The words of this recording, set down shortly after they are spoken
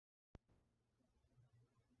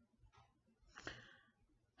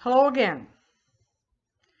Hello again.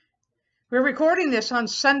 We're recording this on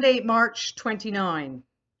Sunday, March 29.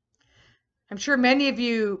 I'm sure many of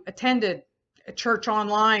you attended a church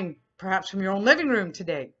online, perhaps from your own living room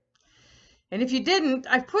today. And if you didn't,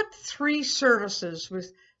 I've put 3 services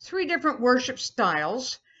with 3 different worship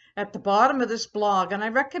styles at the bottom of this blog, and I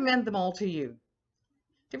recommend them all to you.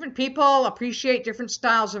 Different people appreciate different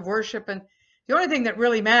styles of worship, and the only thing that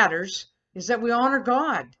really matters is that we honor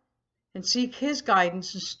God and seek His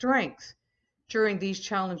guidance and strength during these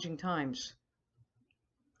challenging times.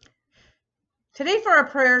 Today for our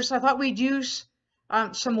prayers, I thought we'd use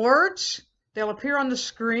some words. They'll appear on the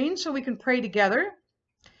screen so we can pray together.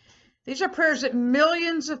 These are prayers that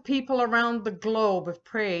millions of people around the globe have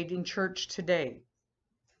prayed in church today.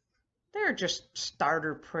 They're just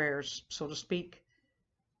starter prayers, so to speak.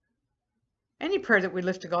 Any prayer that we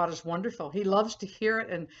lift to God is wonderful. He loves to hear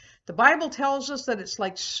it, and the Bible tells us that it's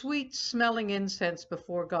like sweet-smelling incense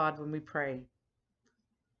before God when we pray.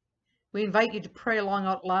 We invite you to pray along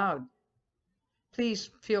out loud.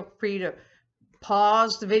 Please feel free to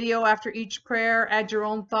pause the video after each prayer, add your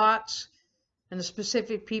own thoughts, and the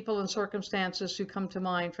specific people and circumstances who come to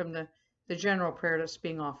mind from the general prayer that's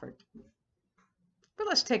being offered. But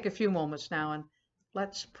let's take a few moments now and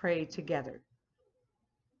let's pray together.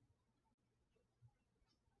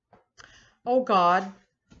 O God,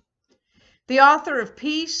 the author of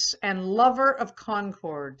peace and lover of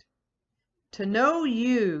concord, to know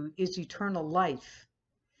you is eternal life,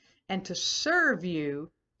 and to serve you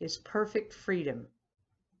is perfect freedom.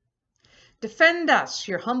 Defend us,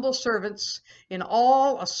 your humble servants, in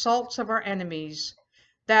all assaults of our enemies,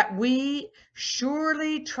 that we,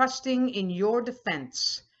 surely trusting in your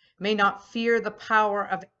defense, may not fear the power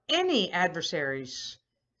of any adversaries,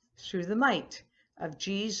 through the might of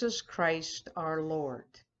Jesus Christ our Lord.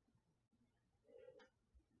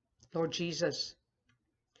 Lord Jesus,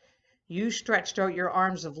 you stretched out your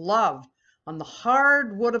arms of love on the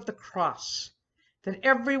hard wood of the cross, that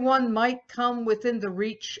everyone might come within the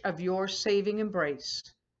reach of your saving embrace.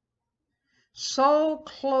 So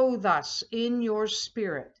clothe us in your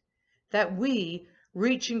Spirit, that we,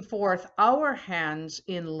 reaching forth our hands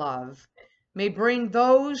in love, may bring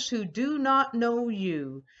those who do not know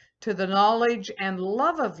you to the knowledge and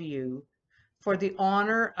love of you for the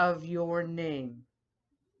honor of your name.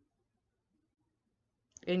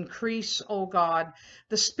 Increase, O God,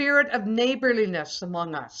 the spirit of neighborliness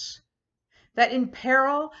among us, that in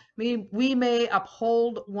peril we may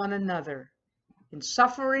uphold one another, in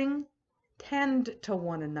suffering tend to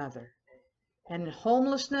one another, and in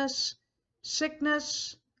homelessness,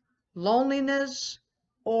 sickness, loneliness,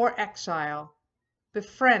 or exile,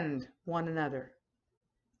 befriend one another.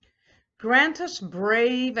 Grant us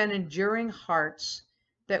brave and enduring hearts,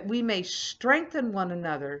 that we may strengthen one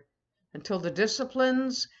another until the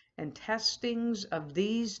disciplines and testings of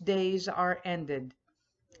these days are ended,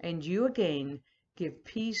 and you again give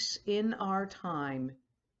peace in our time,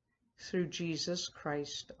 through Jesus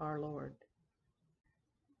Christ our Lord.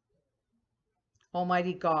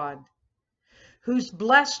 Almighty God, whose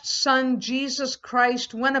blessed Son, Jesus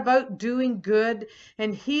Christ, went about doing good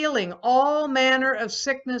and healing all manner of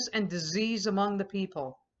sickness and disease among the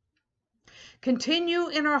people, continue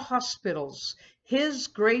in our hospitals his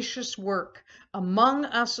gracious work among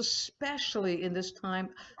us, especially in this time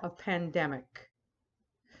of pandemic.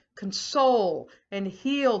 Console and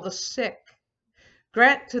heal the sick.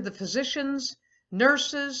 Grant to the physicians,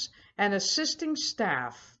 nurses, and assisting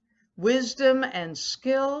staff wisdom and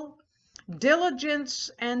skill, diligence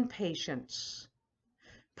and patience.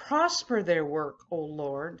 Prosper their work, O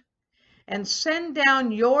Lord, and send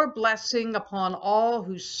down your blessing upon all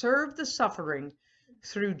who serve the suffering,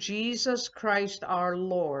 through Jesus Christ our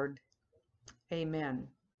Lord. Amen.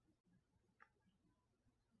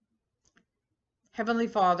 Heavenly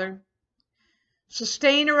Father,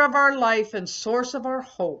 sustainer of our life and source of our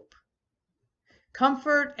hope,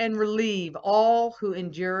 comfort and relieve all who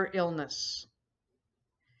endure illness.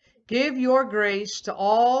 Give your grace to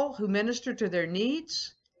all who minister to their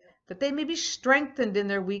needs, that they may be strengthened in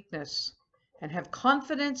their weakness and have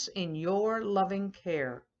confidence in your loving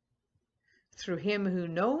care. Through him who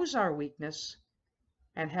knows our weakness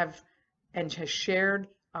and has shared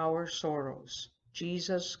our sorrows,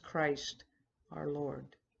 Jesus Christ our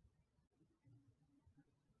Lord.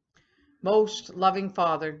 Most loving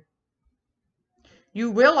Father,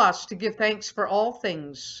 you will us to give thanks for all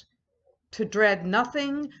things, to dread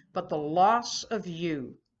nothing but the loss of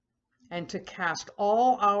you, and to cast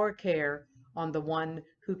all our care on the one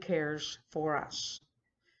who cares for us.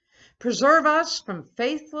 Preserve us from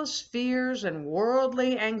faithless fears and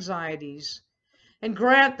worldly anxieties, and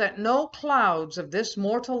grant that no clouds of this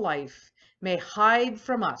mortal life may hide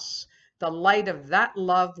from us the light of that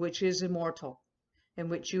love which is immortal, and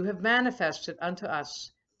which you have manifested unto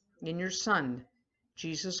us in your Son,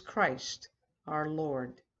 Jesus Christ, our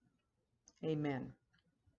Lord. Amen.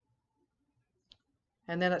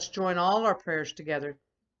 And then let's join all our prayers together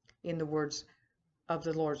in the words of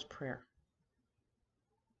the Lord's Prayer.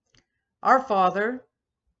 Our Father,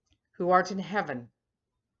 who art in heaven,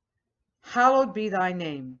 hallowed be thy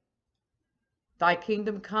name. Thy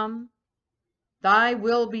kingdom come, thy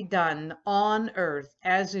will be done on earth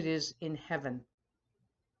as it is in heaven.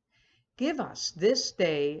 Give us this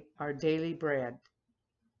day our daily bread,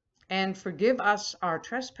 and forgive us our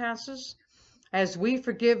trespasses, as we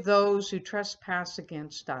forgive those who trespass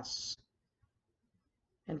against us.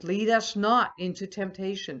 And lead us not into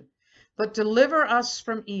temptation, but deliver us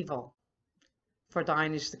from evil. For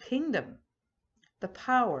thine is the kingdom, the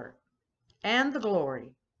power, and the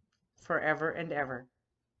glory, forever and ever.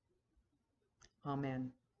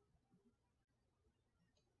 Amen.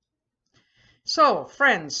 So,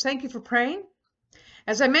 friends, thank you for praying.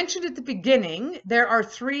 As I mentioned at the beginning, there are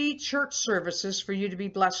 3 church services for you to be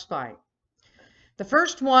blessed by. The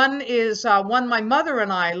first one is one my mother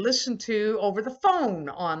and I listened to over the phone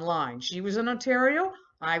online. She was in Ontario,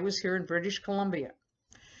 I was here in British Columbia.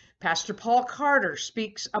 Pastor Paul Carter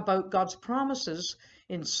speaks about God's promises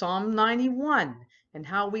in Psalm 91 and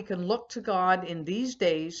how we can look to God in these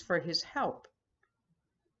days for his help.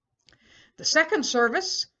 The second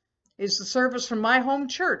service is the service from my home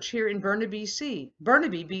church here in Burnaby,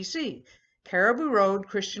 BC, Caribou Road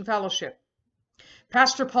Christian Fellowship.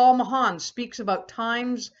 Pastor Paul Mahan speaks about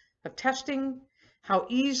times of testing, how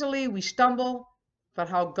easily we stumble, but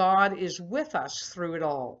how God is with us through it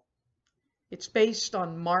all. It's based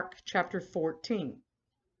on Mark chapter 14.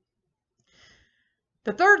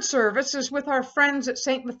 The third service is with our friends at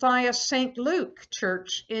St. Matthias St. Luke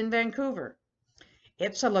Church in Vancouver.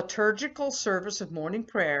 It's a liturgical service of morning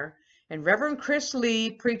prayer, and Reverend Chris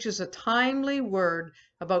Lee preaches a timely word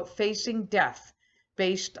about facing death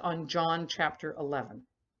based on John chapter 11.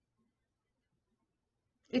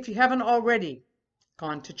 If you haven't already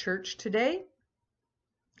gone to church today,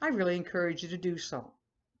 I really encourage you to do so.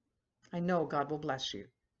 I know God will bless you.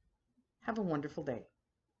 Have a wonderful day.